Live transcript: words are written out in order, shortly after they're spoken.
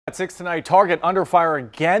At 6 tonight, Target under fire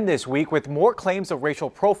again this week with more claims of racial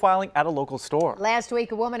profiling at a local store. Last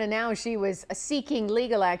week, a woman announced she was seeking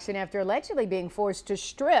legal action after allegedly being forced to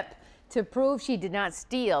strip to prove she did not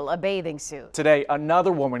steal a bathing suit. Today,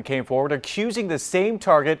 another woman came forward accusing the same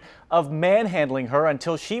Target of manhandling her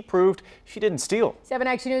until she proved she didn't steal. 7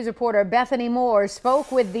 Action News reporter Bethany Moore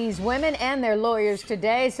spoke with these women and their lawyers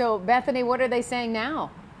today. So, Bethany, what are they saying now?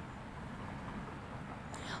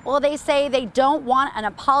 Well, they say they don't want an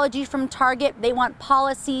apology from Target. They want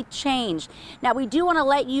policy change. Now, we do want to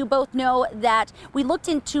let you both know that we looked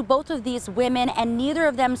into both of these women and neither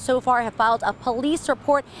of them so far have filed a police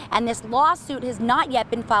report, and this lawsuit has not yet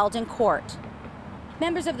been filed in court.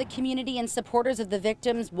 Members of the community and supporters of the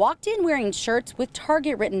victims walked in wearing shirts with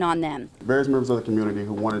Target written on them. Various members of the community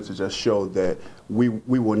who wanted to just show that we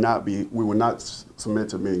will not submit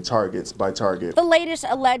to being targets by Target. The latest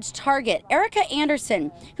alleged target, Erica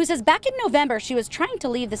Anderson, who says back in November she was trying to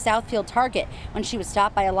leave the Southfield Target when she was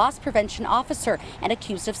stopped by a loss prevention officer and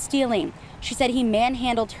accused of stealing. She said he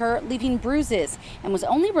manhandled her, leaving bruises, and was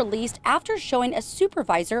only released after showing a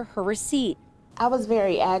supervisor her receipt. I was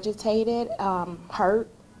very agitated, hurt,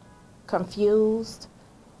 confused.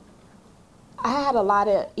 I had a lot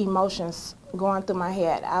of emotions going through my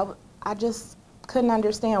head. I just couldn't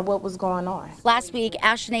understand what was going on. Last week,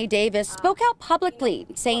 Ashanae Davis spoke out publicly,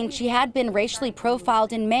 saying she had been racially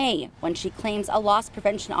profiled in May when she claims a loss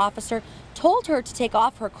prevention officer told her to take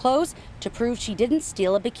off her clothes to prove she didn't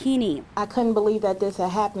steal a bikini. I couldn't believe that this had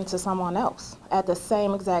happened to someone else at the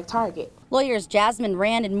same exact Target. Lawyers Jasmine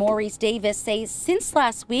Rand and Maurice Davis say since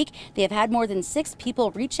last week, they have had more than 6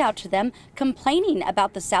 people reach out to them complaining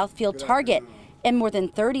about the Southfield Target, and more than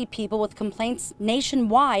 30 people with complaints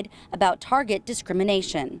nationwide about Target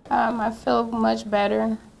discrimination. I feel much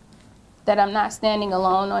better that I'm not standing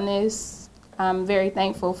alone on this. I'm very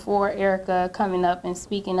thankful for Erica coming up and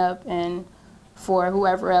speaking up, and for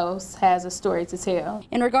whoever else has a story to tell.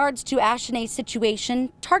 In regards to Ashanae's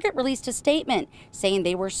situation, Target released a statement saying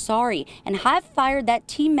they were sorry and have fired that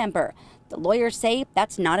team member. The lawyers say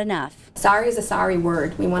that's not enough. Sorry is a sorry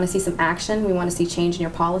word. We want to see some action. We want to see change in your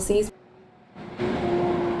policies.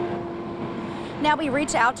 Now we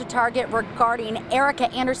reach out to Target regarding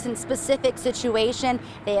Erica Anderson's specific situation.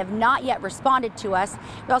 They have not yet responded to us.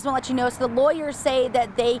 We also want to let you know, so the lawyers say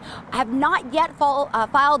that they have not yet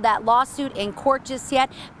filed that lawsuit in court just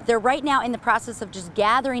yet. They're right now in the process of just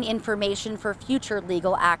gathering information for future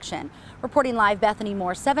legal action. Reporting live, Bethany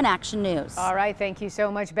Moore, 7 Action News. All right, thank you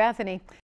so much, Bethany.